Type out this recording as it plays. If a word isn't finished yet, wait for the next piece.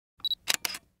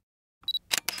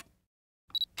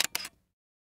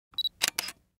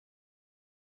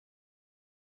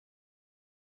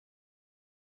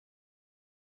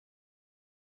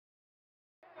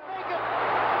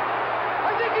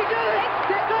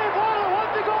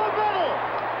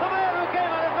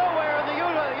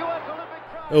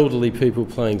Elderly people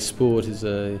playing sport is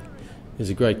a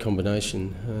great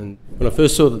combination. And when I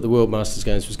first saw that the World Masters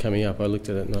Games was coming up, I looked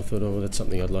at it and I thought, oh, well, that's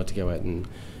something I'd like to go out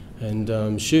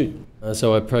and shoot.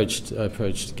 So I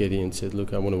approached Getty and said,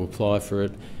 look, I want to apply for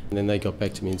it. And then they got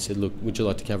back to me and said, look, would you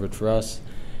like to cover it for us?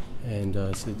 And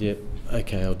I said, yeah,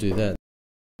 okay, I'll do that.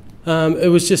 It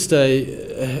was just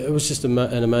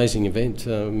an amazing event.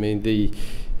 It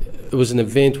was an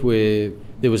event where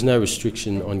there was no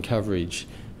restriction on coverage,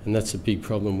 and that's a big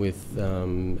problem with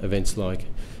events like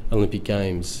Olympic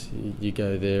Games. You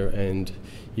go there and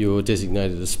you're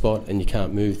designated a spot and you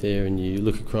can't move there, and you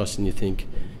look across and you think,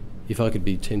 if I could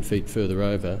be 10 feet further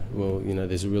over, well,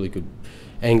 there's a really good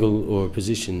angle or a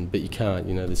position, but you can't.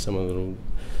 There's someone that'll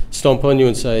stomp on you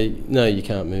and say, no, you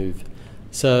can't move.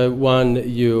 So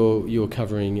you're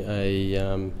covering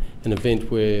an event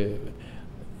where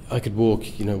I could walk,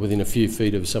 within a few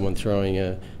feet of someone throwing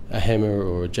a hammer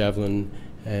or a javelin,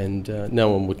 and no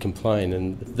one would complain,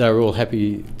 and they were all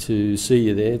happy to see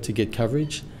you there to get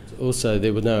coverage. Also,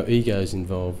 there were no egos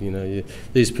involved.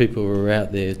 These people were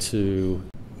out there to,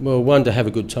 well, one, to have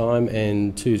a good time,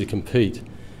 and two, to compete.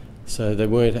 So they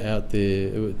weren't out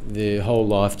there, their whole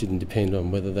life didn't depend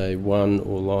on whether they won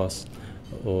or lost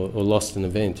an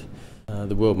event.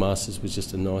 The World Masters was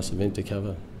just a nice event to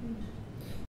cover.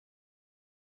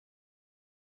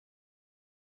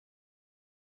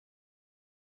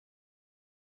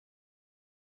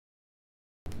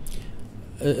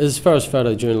 As far as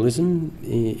photojournalism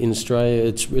in Australia,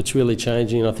 it's really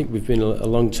changing. I think we've been a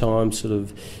long time sort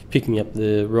of picking up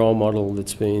the role model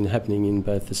that's been happening in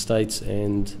both the States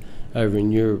and over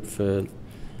in Europe for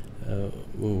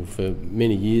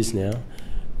many years now.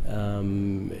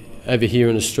 Over here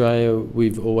in Australia,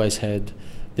 we've always had,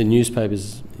 the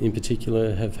newspapers in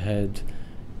particular have had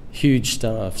huge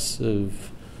staffs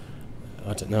of,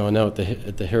 I don't know, I know at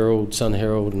the Herald, Sun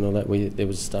Herald and all that, there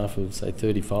was a staff of, say,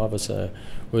 35 or so.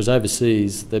 Whereas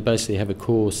overseas, they basically have a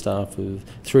core staff of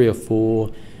 3 or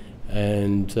 4,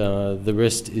 and the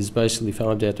rest is basically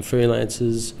farmed out to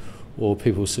freelancers or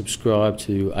people subscribe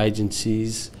to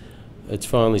agencies. It's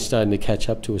finally starting to catch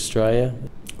up to Australia.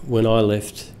 When I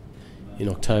left in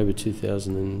October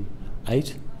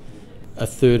 2008, a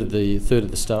third of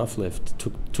the staff left,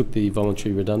 took the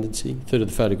voluntary redundancy, a third of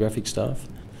the photographic staff.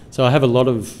 So I have a lot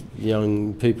of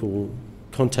young people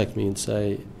contact me and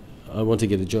say, I want to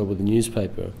get a job with a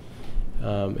newspaper.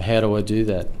 How do I do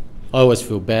that? I always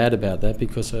feel bad about that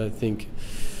because I think,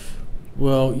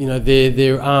 well, there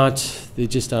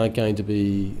just aren't going to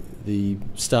be the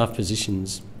staff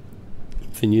positions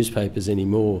for newspapers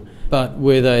anymore. But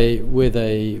where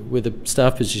the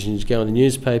staff positions go in the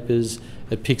newspapers,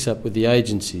 it picks up with the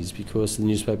agencies because the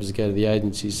newspapers go to the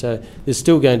agencies. So there's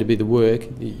still going to be the work.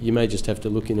 You may just have to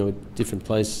look into a different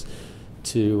place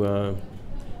for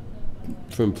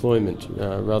employment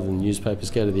rather than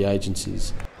newspapers go to the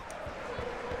agencies.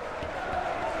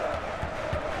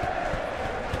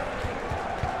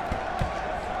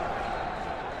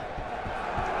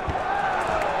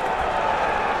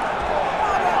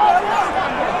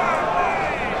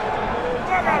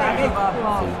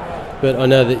 But I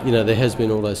know that there has been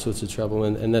all those sorts of trouble,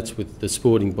 and that's with the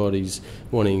sporting bodies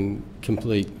wanting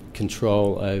complete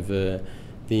control over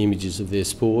the images of their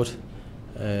sport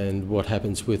and what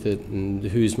happens with it and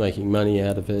who's making money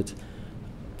out of it.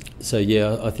 So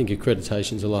yeah, I think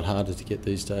accreditation's a lot harder to get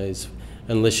these days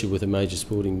unless you're with a major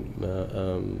sporting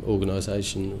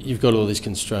organisation. You've got all these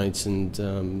constraints,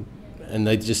 and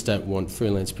they just don't want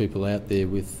freelance people out there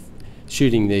with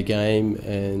shooting their game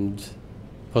and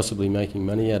possibly making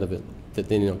money out of it that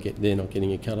they're not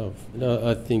getting a cut of.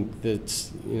 I think that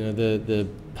the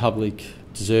public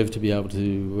deserve to be able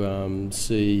to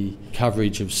see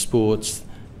coverage of sports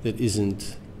that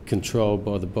isn't controlled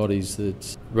by the bodies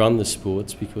that run the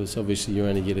sports, because obviously you're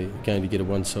only going to get a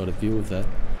one-sided view of that.